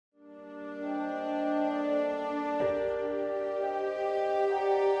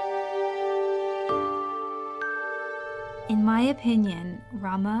In my opinion,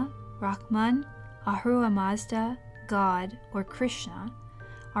 Rama, Rahaman, Ahuramazda, God, or Krishna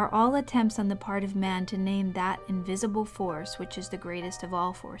are all attempts on the part of man to name that invisible force which is the greatest of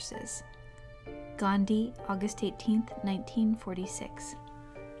all forces. Gandhi, August 18, 1946.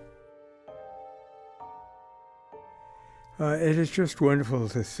 It is just wonderful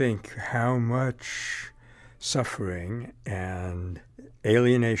to think how much suffering and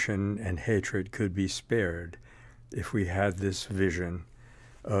alienation and hatred could be spared if we had this vision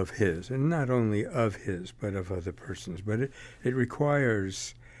of his, and not only of his, but of other persons. But it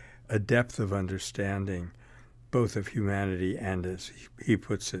requires a depth of understanding, both of humanity and, as he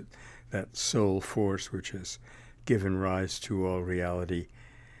puts it, that soul force which has given rise to all reality.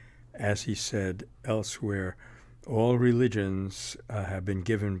 As he said elsewhere, all religions have been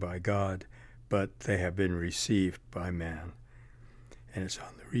given by God, but they have been received by man. And it's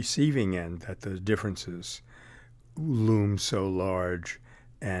on the receiving end that those differences loom so large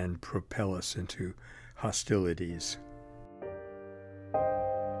and propel us into hostilities.